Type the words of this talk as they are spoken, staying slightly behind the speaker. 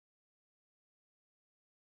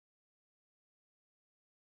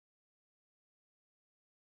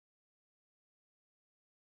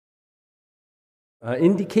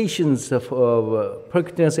Indications of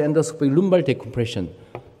percutaneous endoscopic lumbar decompression,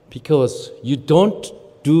 because you don't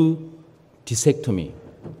do discectomy.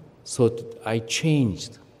 So I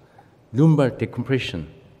changed lumbar decompression.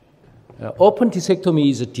 Open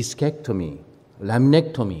discectomy is a discectomy,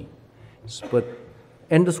 laminectomy, but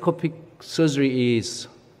endoscopic surgery is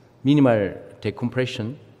minimal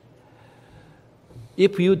decompression.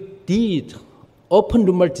 If you did open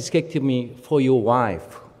lumbar discectomy for your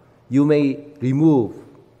wife, you may remove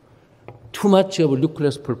too much of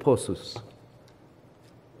nucleus pulposus.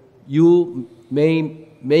 You may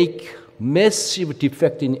make massive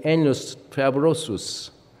defect in annulus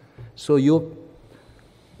tuberosus. So your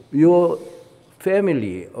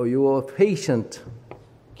family or your patient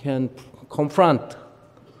can confront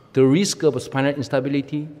the risk of spinal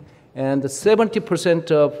instability, and 70%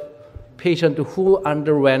 of patients who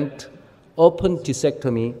underwent open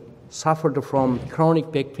discectomy suffered from chronic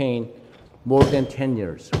back pain more than 10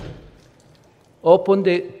 years. Open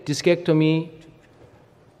discectomy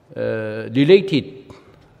related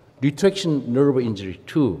retraction nerve injury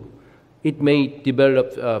too. It may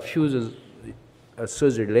develop fusion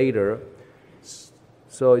surgery later.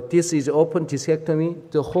 So this is open discectomy.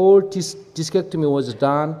 The whole discectomy was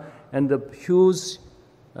done, and the huge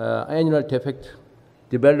annular defect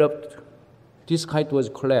developed. This height was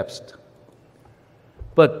collapsed.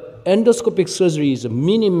 But endoscopic surgery is a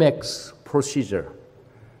minimax procedure.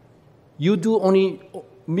 You do only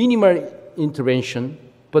minimal intervention,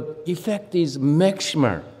 but effect is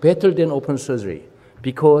maximal, better than open surgery,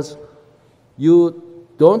 because you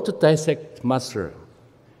don't dissect muscle,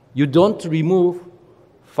 you don't remove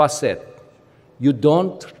facet, you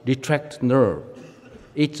don't retract nerve.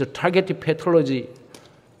 It's a targeted pathology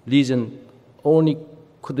lesion only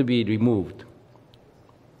could be removed.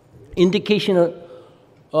 Indication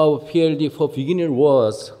of PLD for beginner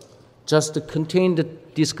was just contained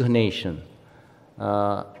disc herniation.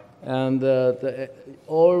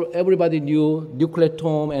 Everybody knew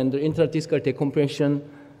nucleotome and the intradiscal decompression.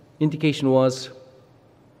 Indication was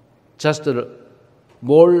just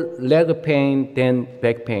more leg pain than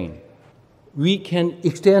back pain. We can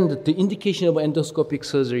extend the indication of endoscopic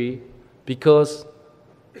surgery because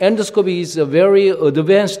endoscopy is very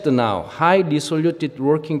advanced now, high resolution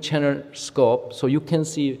working channel scope, so you can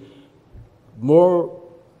see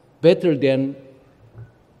better than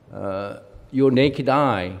your naked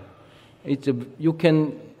eye. You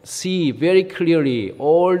can see very clearly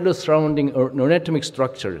all the surrounding anatomic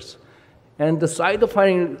structures. And the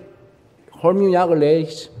side-firing hormonal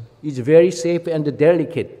ledge is very safe and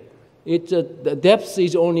delicate. The depth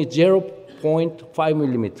is only 0.5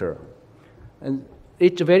 millimeter. And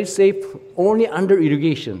it's very safe only under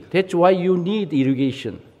irrigation. That's why you need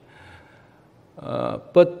irrigation.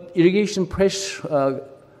 But irrigation pressure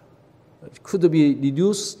could be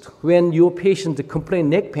reduced when your patient complains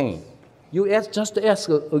neck pain. You just ask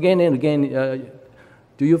again and again,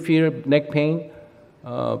 do you feel neck pain?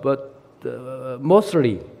 But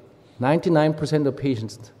mostly, 99% of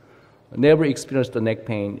patients never experience the neck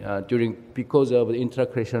pain because of the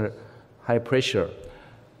intracranial high pressure.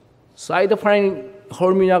 Side-firing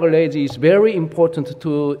hormonal ledge is very important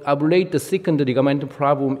to ablate the thickened ligament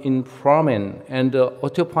problem in foramen and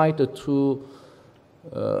osteophyte to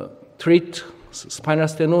treat spinal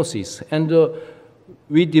stenosis. And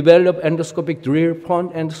we develop endoscopic drill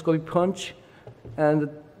punch, endoscopic punch, and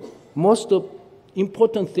most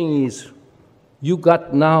important thing is you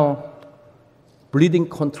got now bleeding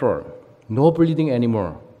control, no bleeding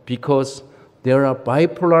anymore, because there are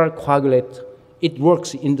bipolar coagulate. It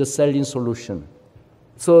works in the saline solution.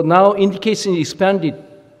 So now indication is expanded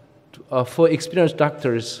for experienced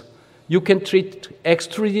doctors. You can treat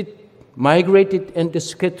extruded, migrated, and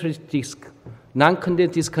cicatricial disc.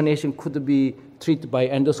 Non-condensed disc herniation could be treated by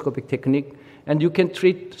endoscopic technique. And you can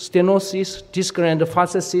treat stenosis, disc and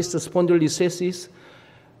facet cyst, spondylolisthesis.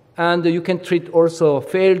 And you can treat also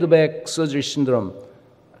failed back surgery syndrome.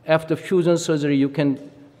 After fusion surgery, you can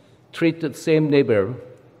treat the same level.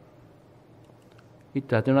 It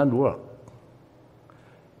does not work.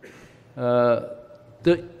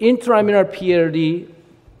 The intraluminal PLD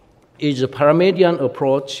is a paramedian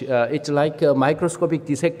approach. It's like a microscopic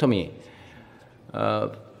discectomy.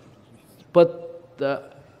 But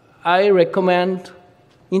I recommend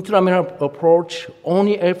intraluminal approach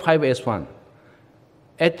only L5S1.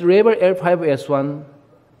 At level L5S1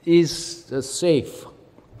 is safe,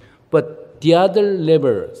 but the other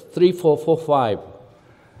level, 3, 4, 4, 5,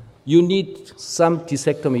 you need some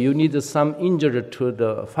discectomy, you need some injury to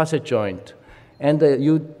the facet joint, and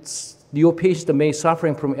your patient may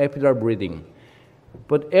suffering from epidural bleeding.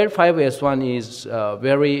 But L5S1 is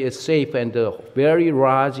very safe and very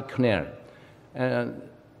large canal. And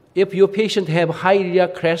if your patient have high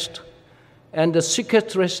iliac crest and the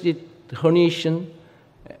sequestrated herniation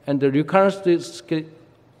and the recurrence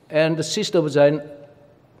and the cyst of vagina,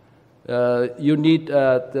 you need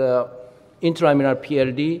the intraalveolar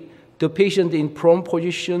PLD. The patient in prone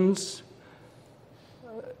positions,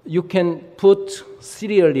 you can put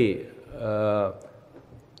serially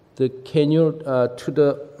the cannula to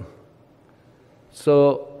the,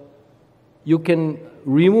 so you can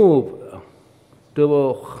remove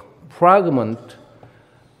the fragment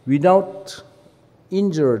without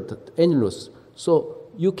injured annulus. So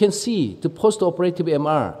you can see the post-operative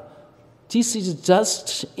MR. This is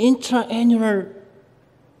just intraannular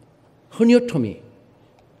herniatomy.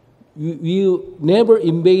 You never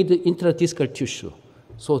invade the intradiscal tissue.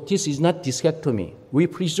 So this is not discectomy. We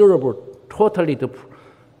preserve totally the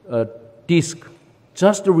disc.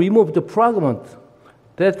 Just to remove the fragment.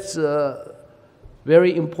 That's a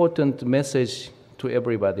very important message to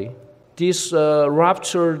everybody. This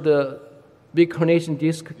ruptured big herniation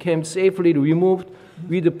disc can safely removed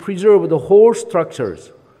with preserve the whole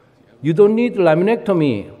structures. You don't need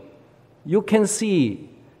laminectomy. You can see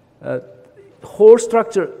whole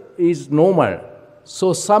structure is normal.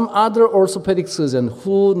 So some other orthopedic surgeon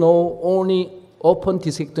who know only open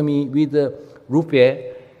discectomy with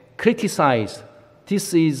Rupe criticize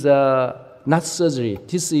this is not surgery.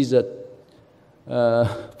 This is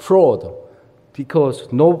fraud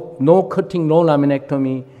because no cutting, no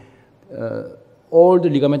laminectomy. All the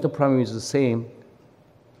ligamental primary is the same.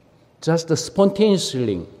 Just a spontaneous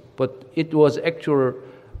healing, but it was actual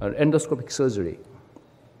endoscopic surgery.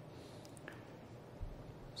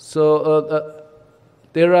 So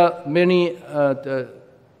there are many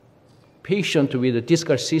patients with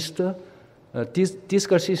discal cyst.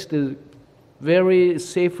 Discal cyst very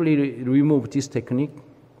safely remove this technique.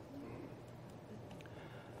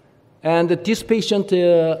 And this patient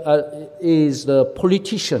is a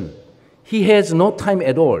politician. He has no time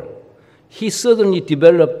at all. He suddenly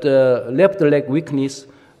developed left leg weakness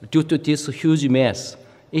due to this huge mass.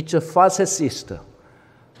 It's a facet cyst.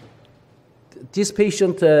 This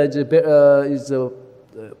patient is a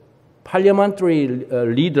parliamentary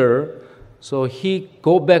leader, so he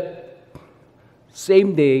go back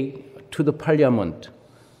same day to the parliament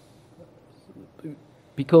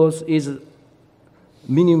because it's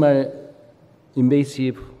minimal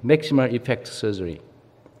invasive maximal effect surgery.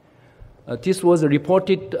 This was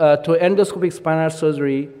reported to endoscopic spinal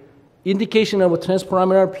surgery. Indication of a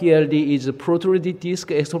transforaminal PLD is a protruded disc,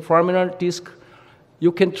 extraforaminal disc.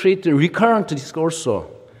 You can treat recurrent disc also,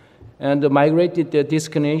 and migrated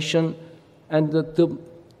disc herniation. And the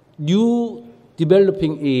new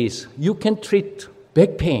developing is you can treat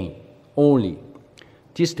back pain only,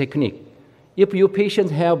 this technique. If your patient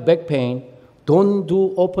have back pain, don't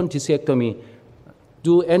do open discectomy,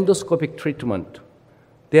 do endoscopic treatment.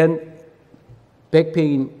 Then back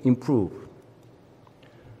pain improve.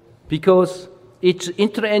 Because it's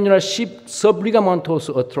intraannular shift subligamentous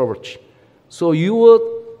approach. So your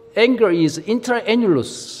angle is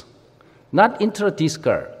intraannulus, not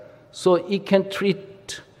intradiscal. So it can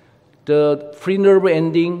treat the free nerve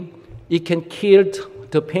ending. It can kill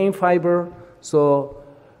the pain fiber. So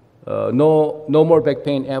no more back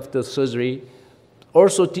pain after surgery.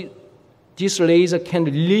 Also, this laser can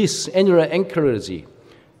release annular ankylosis.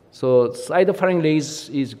 So side-firing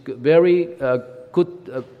laser is very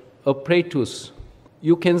good apparatus.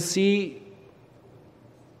 You can see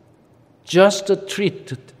just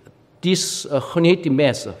treat this herniated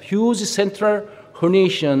mass, huge central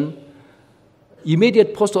herniation.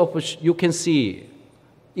 Immediate post-op, you can see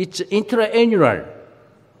it's intraannular,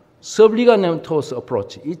 subligamentous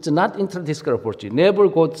approach. It's not intradiscal approach. It never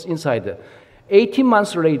goes inside. 18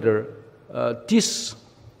 months later, this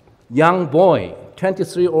young boy,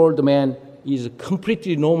 23-year-old man, is a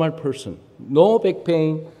completely normal person. No back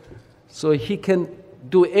pain, so he can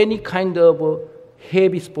do any kind of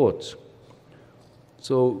heavy sports.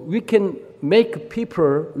 So we can make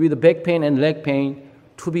people with back pain and leg pain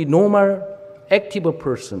to be normal, active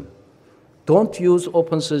person. Don't use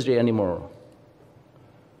open surgery anymore.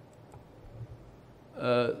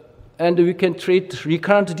 And we can treat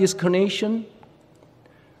recurrent disc herniation.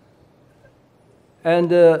 And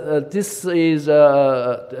this is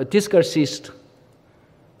a discal cyst.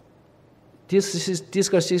 This is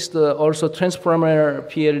discal cyst, also transforaminal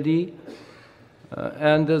PLD.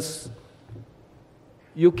 And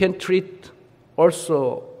you can treat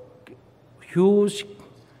also huge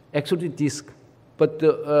exuded disc. But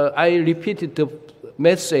I repeated the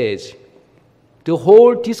message. the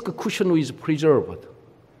whole disc cushion is preserved.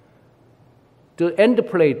 The end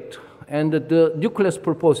plate and the nucleus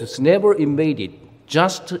pulposus never invaded,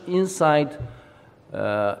 just inside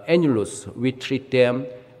annulus we treat them.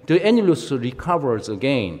 The annulus recovers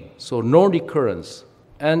again, so no recurrence.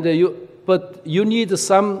 And but you need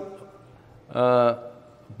some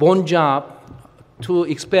bone job to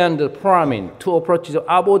expand the foramen to approach the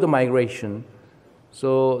upward migration.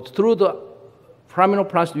 So through the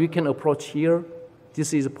foraminoplasty, we can approach here.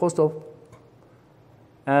 This is post-op.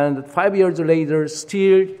 And 5 years later,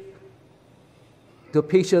 still the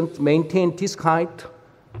patient maintained disc height,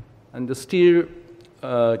 and still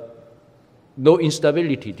no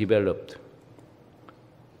instability developed.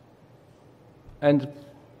 And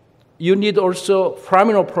you need also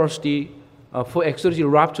foraminoplasty for exercise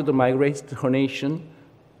rupture the migrated herniation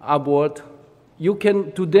upward. You can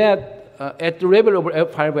do that at the level of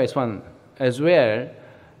F5S1 as well.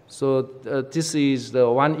 So this is the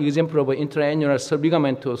one example of an intraannular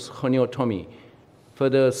subligamentous herniatomy for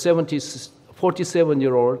the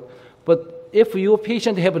 47-year-old. But if your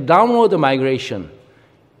patient have a downward migration,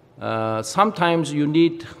 sometimes you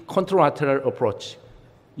need contralateral approach.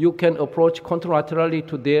 You can approach contralaterally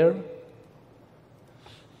to there.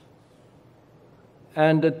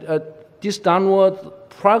 And this downward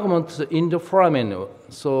fragment in the foramen,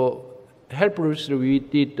 so helplessly we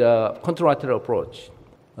did contralateral approach.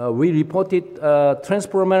 We reported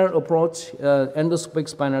transforaminal approach, endoscopic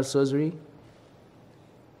spinal surgery.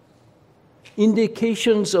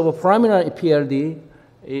 Indications of a foraminal PLD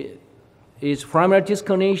is foraminal disc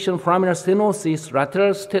herniation, foraminal stenosis,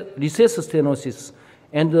 lateral recess stenosis,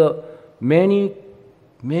 and many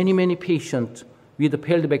patients with the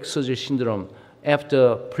pelvic surgery syndrome.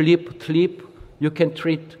 After PLIP, you can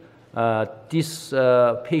treat this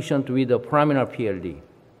patient with a foraminal PLD.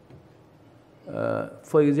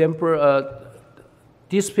 For example,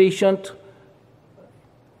 this patient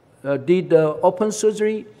did open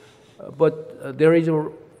surgery, but there is a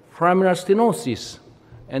foraminal stenosis,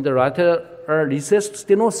 and the lateral recess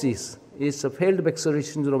stenosis is a pelvic surgery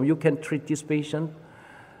syndrome. You can treat this patient.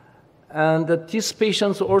 And these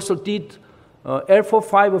patients also did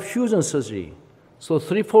L4-5 fusion surgery. So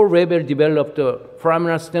 3-4 rebel developed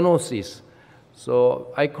foraminal stenosis. So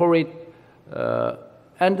I call it,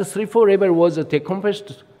 and the 3-4 rebel was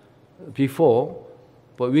decompressed before,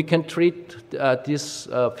 but we can treat this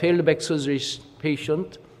failed back surgery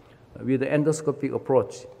patient with the endoscopic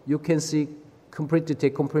approach. You can see complete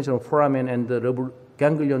decompression of foramen and the rubber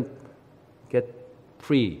ganglion get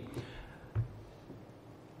free.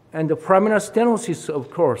 And the foraminal stenosis,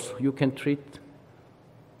 of course, you can treat.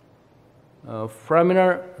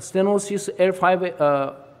 Foraminal stenosis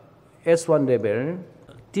L5S1 level.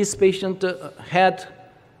 This patient had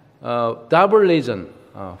double lesion,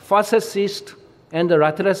 facet cyst, and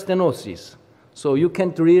lateral stenosis. So you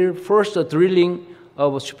can drill first a drilling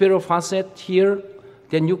of superior facet here,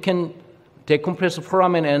 then you can decompress the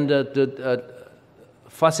foramen and the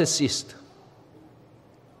facet cyst.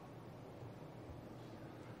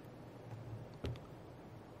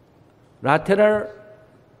 Lateral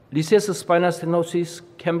recess spinal stenosis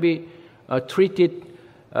can be treated.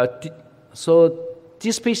 So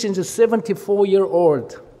this patient is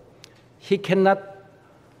 74-year-old. He cannot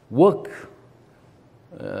walk.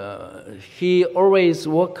 He always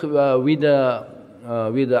walk with a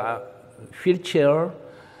wheelchair.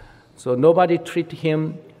 So nobody treat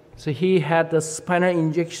him. So he had a spinal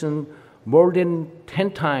injection more than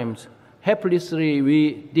 10 times. Happily,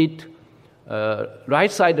 we did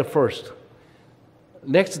right side first.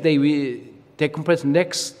 Next day, we decompress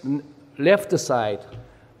left side.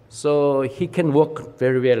 So he can walk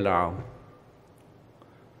very well now.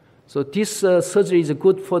 So this surgery is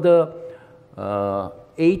good for the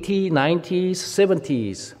 80s, 90s,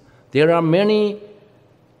 70s. There are many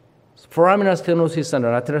foraminal stenosis and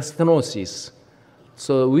lateral stenosis.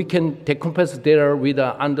 So we can decompress there with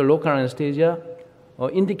under local anesthesia.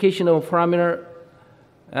 Indication of foraminal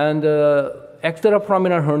and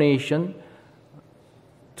extraforaminal herniation,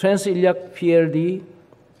 transiliac PLD.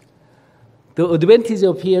 The advantage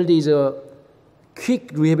of PLD is a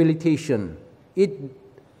quick rehabilitation. It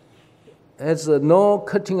has no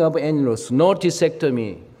cutting of annulus, no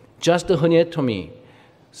discectomy, just a herniatomy.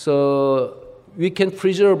 So we can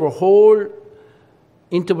preserve a whole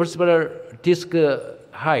intervertebral disc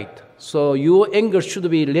height. So your angle should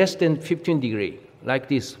be less than 15 degrees, like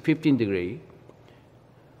this, 15 degrees.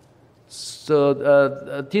 So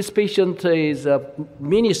this patient is a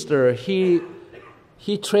minister. He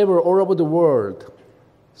traveled all over the world.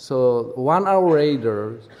 So 1 hour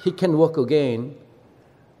later, he can walk again.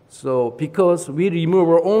 So because we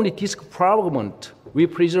remove only disc fragment, we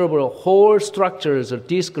preserve the whole structures,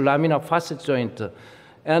 disc, lamina, facet joint,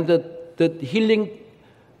 and the healing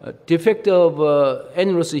defect of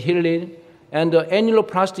annulus healing and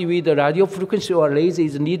annuloplasty with radiofrequency or laser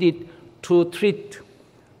is needed to treat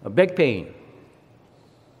back pain.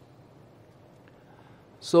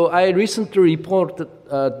 So I recently reported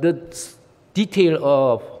the detail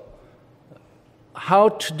of how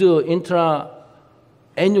to do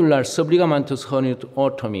intra-annular subligamentous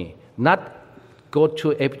herniatomy, not go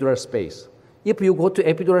to epidural space. If you go to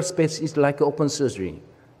epidural space, it's like open surgery,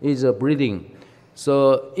 it's bleeding.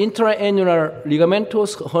 So intra-annular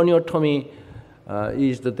ligamentous herniatomy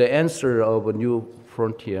is the answer of a new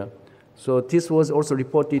frontier. So this was also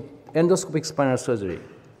reported endoscopic spinal surgery.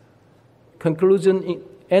 Conclusion,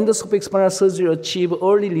 endoscopic spinal surgery achieve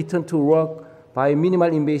early return to work by minimal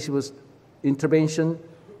invasive intervention.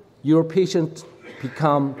 Your patient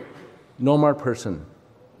become normal person.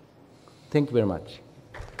 Thank you very much.